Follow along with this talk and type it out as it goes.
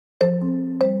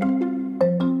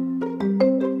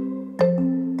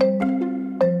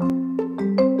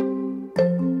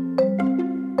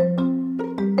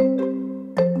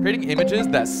images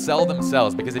that sell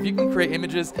themselves, because if you can create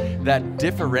images that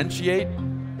differentiate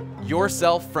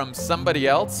yourself from somebody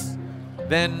else,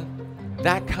 then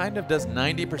that kind of does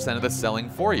 90% of the selling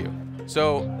for you.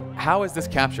 So how is this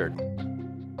captured?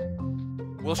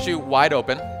 We'll shoot wide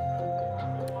open,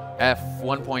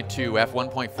 f1.2,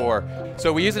 f1.4.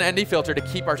 So we use an ND filter to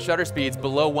keep our shutter speeds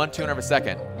below 1/200 of a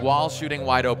second while shooting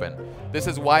wide open. This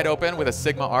is wide open with a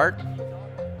Sigma art.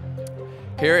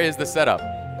 Here is the setup.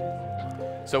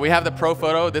 So we have the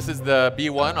Profoto. This is the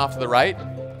B1 off to the right.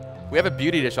 We have a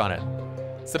beauty dish on it.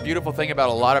 It's the beautiful thing about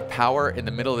a lot of power in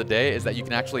the middle of the day is that you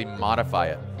can actually modify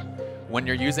it. When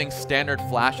you're using standard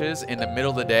flashes in the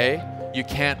middle of the day, you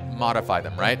can't modify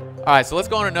them, right? All right, so let's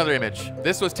go on another image.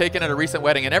 This was taken at a recent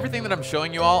wedding, and everything that I'm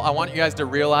showing you all, I want you guys to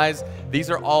realize these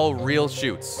are all real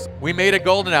shoots. We made a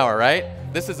golden hour, right?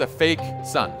 This is a fake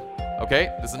sun,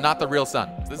 okay? This is not the real sun.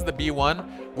 This is the B1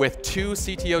 with 2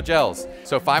 CTO gels.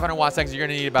 So 500 watt seconds, you're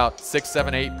gonna need about 6,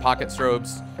 7, 8 pocket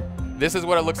strobes. This is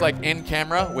what it looks like in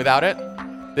camera without it.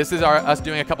 This is us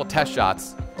doing a couple test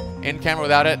shots. In camera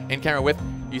without it, in camera with.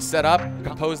 You set up,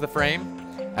 compose the frame,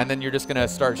 and then you're just gonna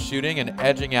start shooting and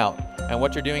edging out. And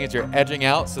what you're doing is you're edging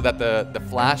out so that the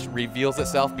flash reveals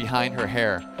itself behind her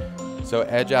hair. So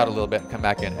edge out a little bit and come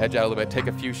back in. Edge out a little bit, take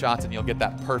a few shots, and you'll get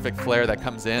that perfect flare that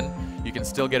comes in. You can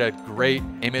still get a great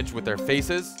image with their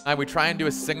faces. And we try and do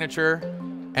a signature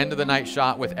end of the night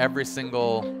shot with every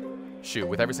single shoot,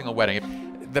 with every single wedding.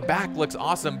 The back looks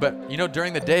awesome, but you know,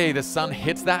 during the day, the sun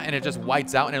hits that and it just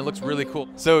whites out and it looks really cool.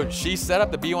 So she set up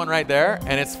the B1 right there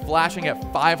and it's flashing at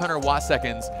 500 watt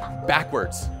seconds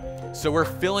backwards. So we're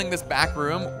filling this back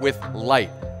room with light,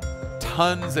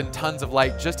 tons and tons of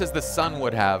light, just as the sun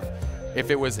would have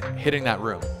if it was hitting that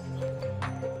room.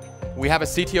 We have a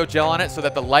CTO gel on it so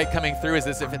that the light coming through is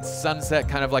as if it's sunset,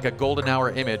 kind of like a golden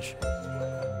hour image.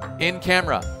 In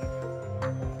camera.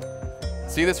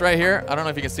 See this right here? I don't know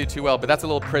if you can see too well, but that's a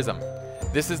little prism.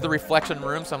 This is the reflection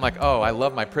room, so I'm like, oh, I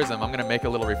love my prism. I'm gonna make a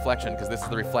little reflection because this is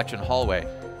the reflection hallway.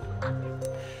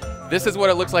 This is what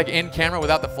it looks like in camera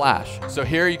without the flash. So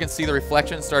here you can see the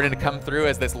reflection starting to come through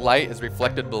as this light is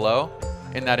reflected below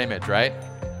in that image, right?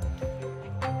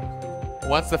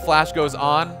 Once the flash goes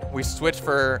on, we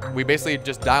basically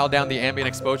just dial down the ambient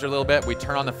exposure a little bit. We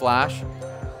turn on the flash,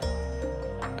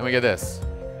 and we get this.